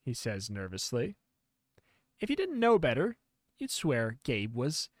 He says nervously. If you didn't know better, you'd swear Gabe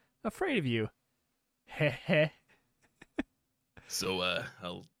was afraid of you. Heh heh. So,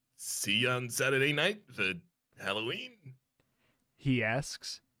 I'll see you on Saturday night for Halloween? He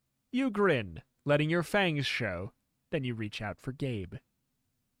asks. You grin, letting your fangs show. Then you reach out for Gabe.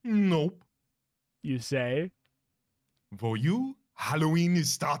 Nope. You say. For you, Halloween is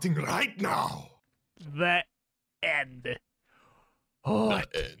starting right now. The end. Oh, The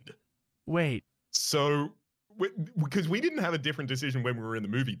end. wait. So, because we didn't have a different decision when we were in the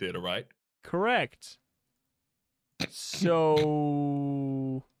movie theater, right? Correct.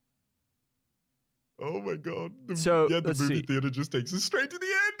 So. Oh my god. The movie see. theater just takes us straight to the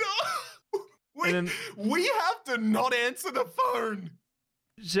end. And then- we have to not answer the phone.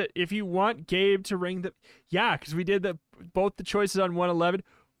 So if you want Gabe to ring the. Yeah, because we did both the choices on 111.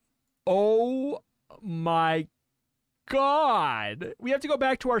 Oh my god. We have to go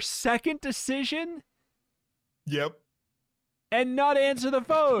back to our second decision Yep. and not answer the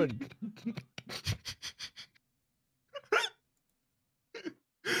phone.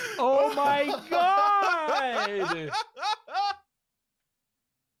 Oh my god.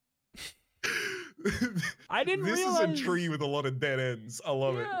 I didn't This realize. is a tree with a lot of dead ends. I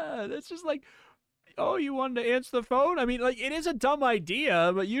love it. Yeah, that's just like, oh, you wanted to answer the phone? I mean, like, it is a dumb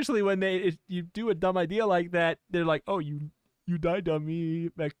idea, but usually when you do a dumb idea like that, they're like, oh, you die, dummy.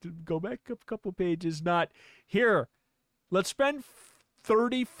 Go back a couple pages. Not here. Let's spend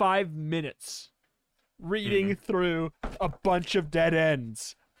 35 minutes reading through a bunch of dead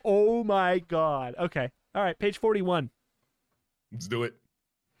ends. Oh my god. Okay. All right. Page 41. Let's do it.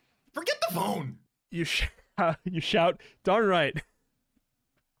 Forget the phone. You shout. Darn right.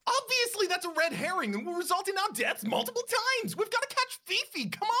 Obviously, that's a red herring and will result in our deaths multiple times. We've got to catch Fifi.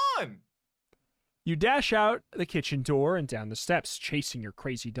 Come on. You dash out the kitchen door and down the steps, chasing your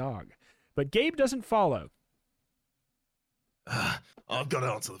crazy dog. But Gabe doesn't follow. I've got to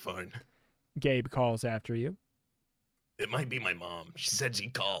answer the phone. Gabe calls after you. It might be my mom. She said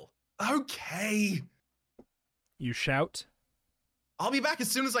she'd call. Okay. You shout. I'll be back as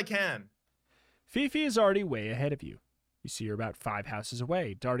soon as I can. Fifi is already way ahead of you. You see her about 5 houses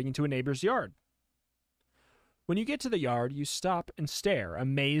away, darting into a neighbor's yard. When you get to the yard, you stop and stare,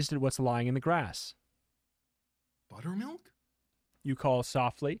 amazed at what's lying in the grass. Buttermilk? You call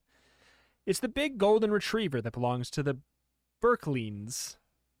softly. It's the big golden retriever that belongs to the Berklines.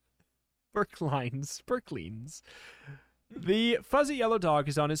 Berklines. The fuzzy yellow dog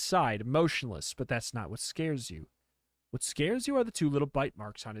is on his side, motionless, but that's not what scares you. What scares you are the 2 little bite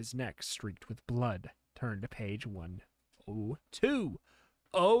marks on his neck, streaked with blood. Turn to page 102.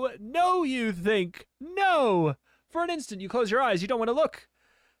 Oh, no, you think. No! For an instant, you close your eyes. You don't want to look.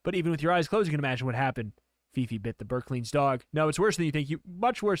 But even with your eyes closed, you can imagine what happened. Fifi bit the Berkline's dog. No, it's worse than you think.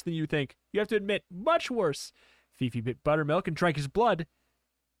 Much worse than you think. You have to admit, much worse. Fifi bit Buttermilk and drank his blood.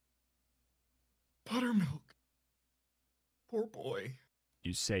 Buttermilk. Poor boy.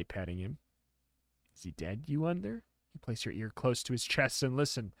 You say, petting him. Is he dead, you wonder? You place your ear close to his chest and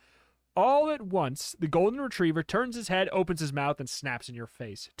listen. All at once, the golden retriever turns his head, opens his mouth, and snaps in your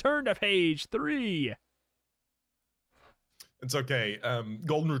face. Turn to page 3. It's okay.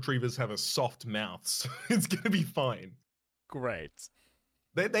 Golden retrievers have a soft mouth, so it's gonna be fine. Great.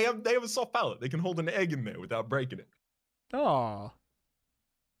 They have a soft palate. They can hold an egg in there without breaking it. Aw.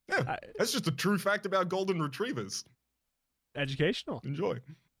 Yeah, that's just a true fact about golden retrievers. Educational. Enjoy.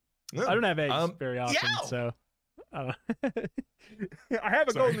 Yeah. I don't have eggs very often, yow! so I have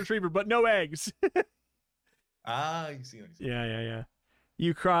a golden retriever, but no eggs. I see. Yeah.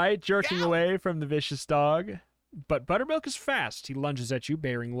 You cry, jerking Yow! away from the vicious dog. But Buttermilk is fast. He lunges at you,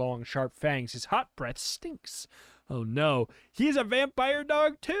 bearing long, sharp fangs. His hot breath stinks. Oh no, he's a vampire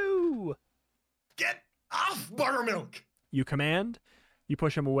dog too! Get off, Buttermilk! You command. You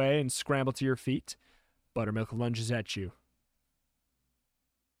push him away and scramble to your feet. Buttermilk lunges at you.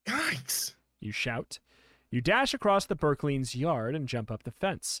 Yikes! You shout. You dash across the Berkline's yard and jump up the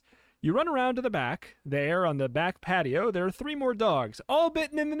fence. You run around to the back. There, on the back patio, there are 3 more dogs, all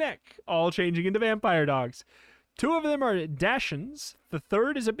bitten in the neck, all changing into vampire dogs. 2 of them are Dachshunds. The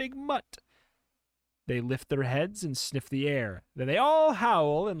 3rd is a big mutt. They lift their heads and sniff the air. Then they all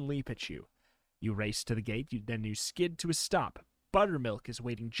howl and leap at you. You race to the gate, then you skid to a stop. Buttermilk is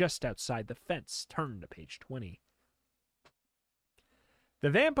waiting just outside the fence. Turn to page 20. The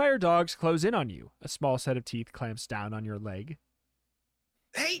vampire dogs close in on you. A small set of teeth clamps down on your leg.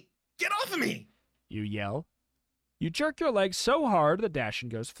 Hey, get off of me! You yell. You jerk your leg so hard the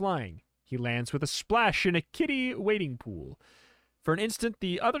Dachshund goes flying. He lands with a splash in a kitty wading pool. For an instant,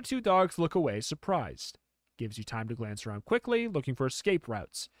 the other 2 dogs look away, surprised. Gives you time to glance around quickly, looking for escape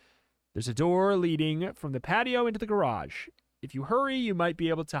routes. There's a door leading from the patio into the garage. If you hurry, you might be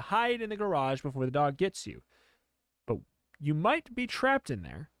able to hide in the garage before the dog gets you. But you might be trapped in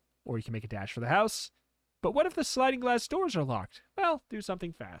there, or you can make a dash for the house. But what if the sliding glass doors are locked? Well, do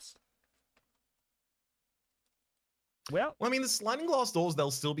something fast. Well, I mean, the sliding glass doors, they'll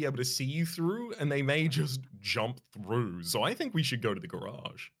still be able to see you through, and they may just jump through. So I think we should go to the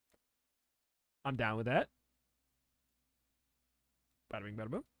garage. I'm down with that. Bada bing, bada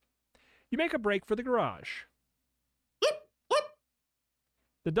boom. You make a break for the garage.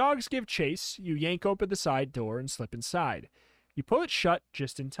 The dogs give chase. You yank open the side door and slip inside. You pull it shut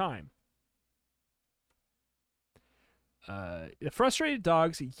just in time. The frustrated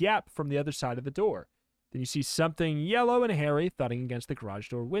dogs yap from the other side of the door. Then you see something yellow and hairy thudding against the garage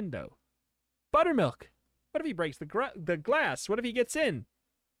door window. Buttermilk! What if he breaks the glass? What if he gets in?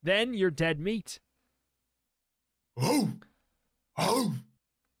 Then you're dead meat. Oh! Oh!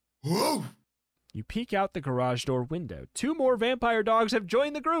 Whoa! You peek out the garage door window. 2 more vampire dogs have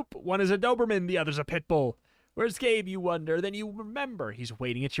joined the group. One is a Doberman, the other's a pit bull. Where's Gabe, you wonder? Then you remember he's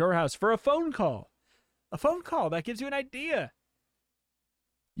waiting at your house for a phone call. A phone call, that gives you an idea.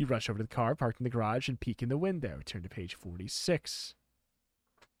 You rush over to the car parked in the garage and peek in the window. Turn to page 46.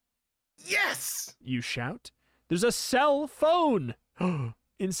 Yes! You shout. There's a cell phone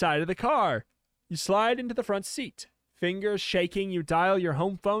inside of the car. You slide into the front seat. Fingers shaking, you dial your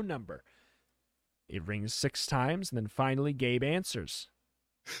home phone number. It rings 6 times, and then finally Gabe answers.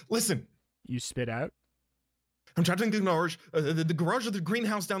 Listen. You spit out. I'm trapped in the garage of the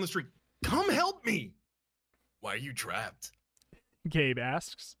greenhouse down the street. Come help me! Why are you trapped? Gabe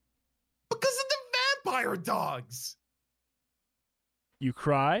asks. Because of the vampire dogs! You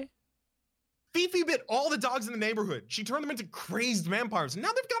cry. Fifi bit all the dogs in the neighborhood. She turned them into crazed vampires, and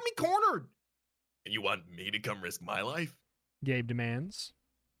now they've got me cornered. And you want me to come risk my life? Gabe demands.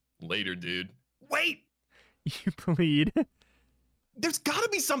 Later, dude. Wait! You plead. There's gotta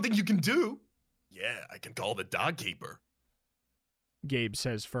be something you can do. Yeah, I can call the dog keeper. Gabe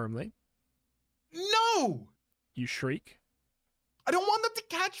says firmly. No! You shriek. I don't want them to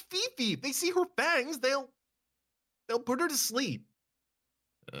catch Fifi. If they see her fangs, they'll put her to sleep.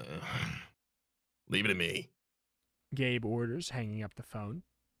 Leave it to me. Gabe orders, hanging up the phone.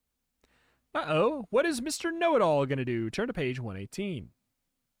 Uh-oh, what is Mr. Know-It-All gonna do? Turn to page 118.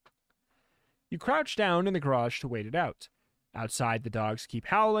 You crouch down in the garage to wait it out. Outside, the dogs keep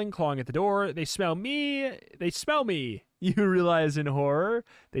howling, clawing at the door. They smell me. They smell me. You realize in horror,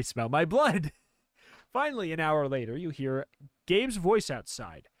 they smell my blood. Finally, an hour later, you hear Gabe's voice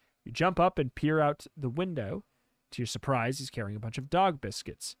outside. You jump up and peer out the window. To your surprise, he's carrying a bunch of dog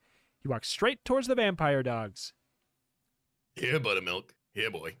biscuits. He walks straight towards the vampire dogs. Here, Buttermilk.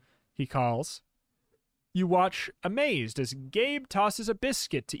 Here, boy. He calls. You watch amazed as Gabe tosses a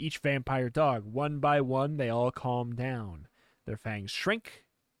biscuit to each vampire dog. One by one, they all calm down. Their fangs shrink,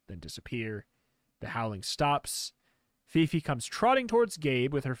 then disappear. The howling stops. Fifi comes trotting towards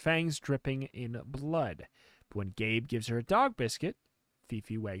Gabe with her fangs dripping in blood. But when Gabe gives her a dog biscuit,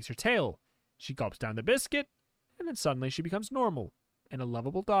 Fifi wags her tail. She gulps down the biscuit, and then suddenly she becomes normal and a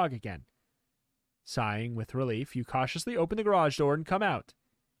lovable dog again. Sighing with relief, you cautiously open the garage door and come out.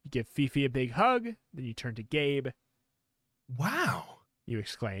 You give Fifi a big hug, then you turn to Gabe. Wow. You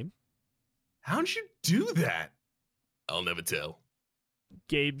exclaim. How'd you do that? I'll never tell.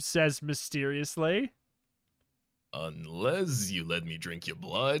 Gabe says mysteriously. Unless you let me drink your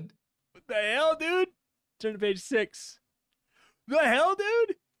blood. What the hell, dude? Turn to page 6. The hell,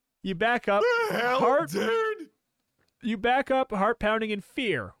 dude? You back up. The hell, dude? You back up, heart pounding in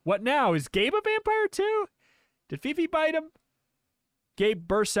fear. What now? Is Gabe a vampire too? Did Fifi bite him? Gabe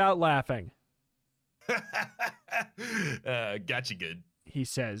bursts out laughing. Gotcha good. He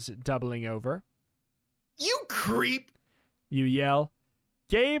says, doubling over. You creep! You yell.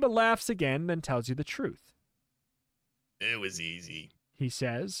 Gabe laughs again, then tells you the truth. It was easy. He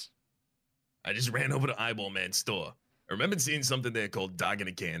says. I just ran over to Eyeball Man's store. I remembered seeing something there called dog in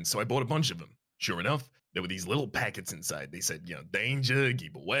a can, so I bought a bunch of them. Sure enough, there were these little packets inside. They said, danger,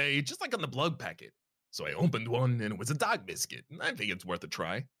 keep away, just like on the blood packet. So I opened one, and it was a dog biscuit. And I think it's worth a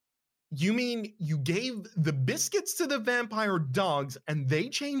try. You mean you gave the biscuits to the vampire dogs, and they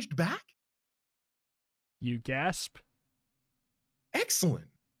changed back? You gasp. Excellent.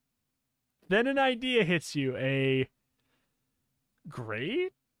 Then an idea hits you. A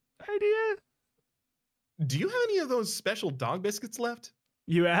great idea? Do you have any of those special dog biscuits left?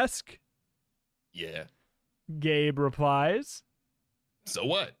 You ask. Yeah. Gabe replies. So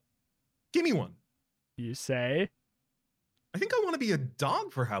what? Give me one. You say. I think I want to be a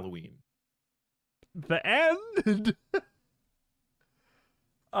dog for Halloween. The end?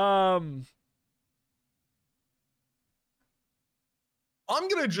 I'm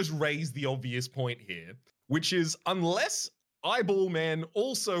going to just raise the obvious point here, which is unless Eyeball Man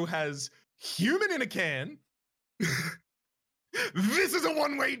also has human in a can, this is a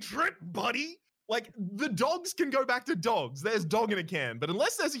one-way trip, buddy. Like, the dogs can go back to dogs. There's dog in a can. But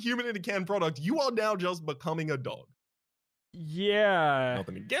unless there's a human in a can product, you are now just becoming a dog. Yeah.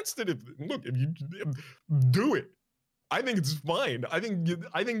 Nothing against it. If you do it. I think it's fine. I think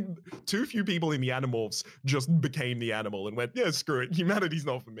too few people in the Animorphs just became the animal and went, yeah, screw it. Humanity's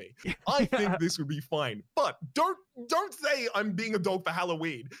not for me. I think this would be fine. But don't say I'm being a dog for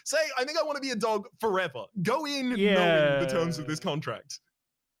Halloween. Say, I think I want to be a dog forever. Go in knowing the terms of this contract.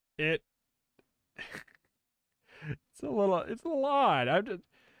 It's a little odd.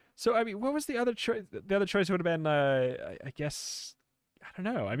 So, I mean, what was the other choice? The other choice would have been, I guess, I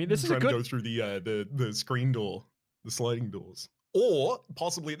don't know. I mean, this is a good... to go through the screen door, the sliding doors. Or,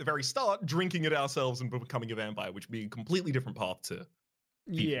 possibly at the very start, drinking it ourselves and becoming a vampire, which would be a completely different path to...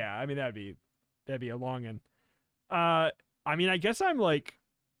 Yeah, I mean, that'd be a long one. I mean, I guess I'm, like,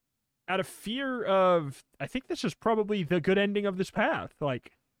 out of fear of... I think this is probably the good ending of this path.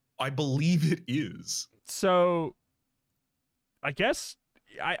 Like... I believe it is. So, I guess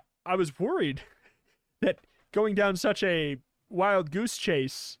I was worried that going down such a wild goose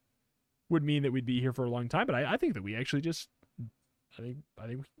chase would mean that we'd be here for a long time, but I think that we actually just, I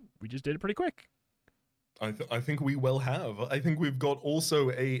think we just did it pretty quick. I think we well have. I think we've got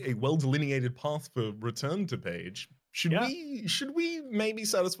also a well delineated path for return to page. Should we maybe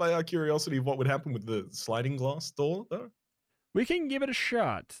satisfy our curiosity of what would happen with the sliding glass door though? We can give it a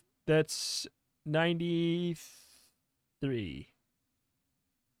shot. That's 93.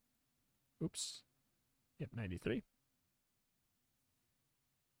 Oops. Yep, 93.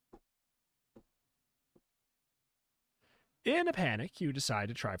 In a panic, you decide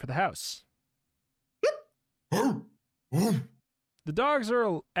to try for the house. The dogs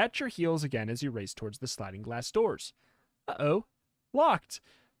are at your heels again as you race towards the sliding glass doors. Uh-oh. Locked.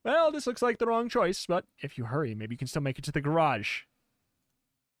 Well, this looks like the wrong choice, but if you hurry, maybe you can still make it to the garage.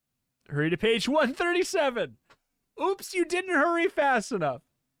 Hurry to page 137. Oops, you didn't hurry fast enough.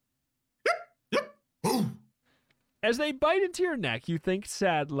 As they bite into your neck, you think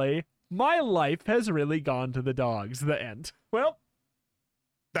sadly, my life has really gone to the dogs. The end. Well,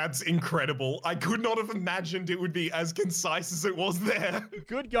 That's incredible. I could not have imagined it would be as concise as it was there.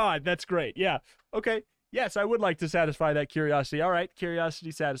 good God, that's great. Yeah. Okay. Yes, I would like to satisfy that curiosity. All right,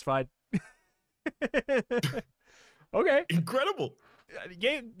 curiosity satisfied. Okay. Incredible.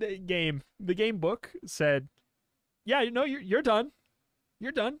 The game book said, yeah, you're done.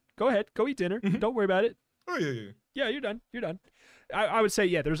 You're done. Go ahead. Go eat dinner. Mhm. Don't worry about it. Oh, yeah. Yeah, you're done. You're done. I would say,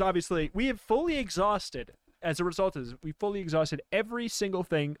 yeah, there's obviously, we have fully exhausted, as a result of this, we fully exhausted every single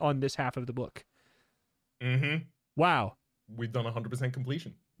thing on this half of the book. Mm-hmm. Wow. We've done 100%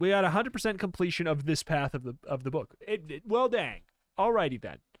 completion. We got 100% completion of this path of the book. Well, dang. Alrighty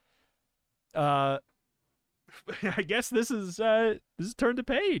then. I guess this is turn to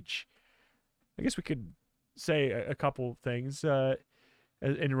page. I guess we could say a couple things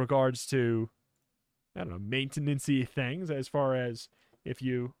in regards to, I don't know, maintenance-y things, as far as if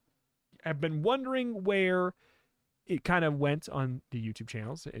you have been wondering where it kind of went on the YouTube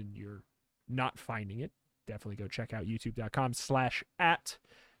channels and you're not finding it, definitely go check out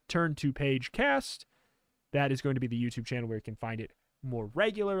youtube.com/@turn2pagecast. That is going to be the YouTube channel where you can find it more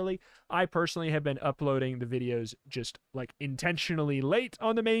regularly. I personally have been uploading the videos just like intentionally late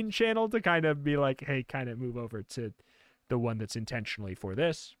on the main channel to kind of be like, hey, kind of move over to the one that's intentionally for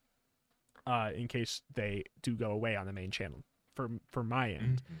this, in case they do go away on the main channel for my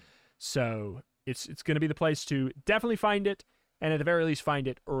end. Mhm. So it's going to be the place to definitely find it, and at the very least find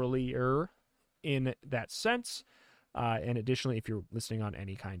it earlier in that sense. And additionally, if you're listening on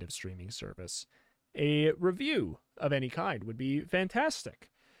any kind of streaming service, a review of any kind would be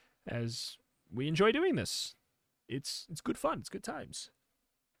fantastic, as we enjoy doing this. It's good fun. It's good times.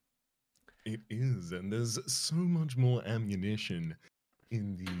 It is, and there's so much more ammunition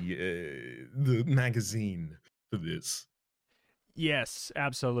in the magazine for this. Yes,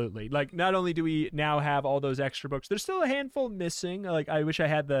 absolutely. Like, not only do we now have all those extra books, there's still a handful missing. Like, I wish I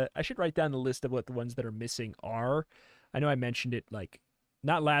had I should write down the list of what the ones that are missing are. I know I mentioned it, like,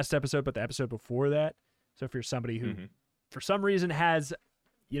 not last episode, but the episode before that. So if you're somebody who, for some reason, has,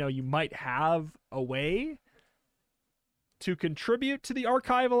 you might have a way to contribute to the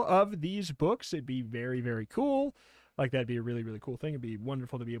archival of these books, it'd be very, very cool. Like, that'd be a really, really cool thing. It'd be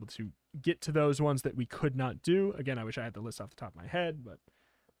wonderful to be able to get to those ones that we could not do. Again, I wish I had the list off the top of my head, but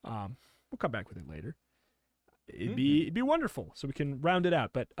we'll come back with it later. It'd be wonderful, so we can round it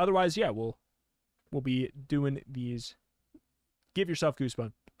out. But otherwise, yeah, we'll be doing these Give Yourself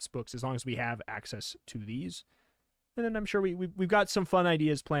Goosebumps books as long as we have access to these. And then I'm sure we've got some fun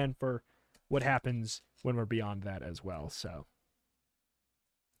ideas planned for what happens when we're beyond that as well. So,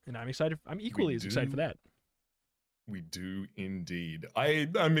 and I'm excited. I'm equally as excited for that. We do indeed.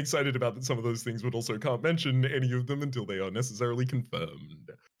 I'm excited about some of those things, but also can't mention any of them until they are necessarily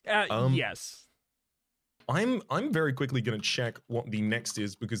confirmed. Yes. I'm very quickly going to check what the next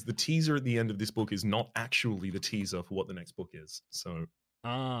is, because the teaser at the end of this book is not actually the teaser for what the next book is. So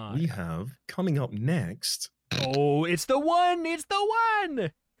we have coming up next. Oh, it's the one! It's the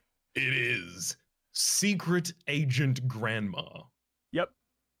one! It is Secret Agent Grandma. Yep.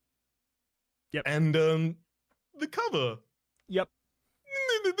 And the cover. Yep.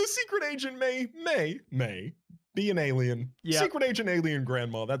 The secret agent may be an alien. Yep. Secret Agent Alien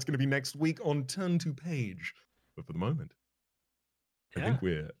Grandma. That's going to be next week on Turn to Page. But for the moment, I think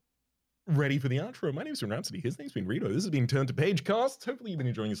we're ready for the outro. My name's been Rhapsody. His name's been Rito. This has been Turn to Page cast. Hopefully you've been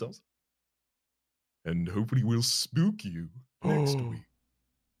enjoying yourselves. And hopefully we'll spook you next week.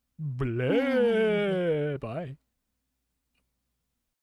 Blah. Bye.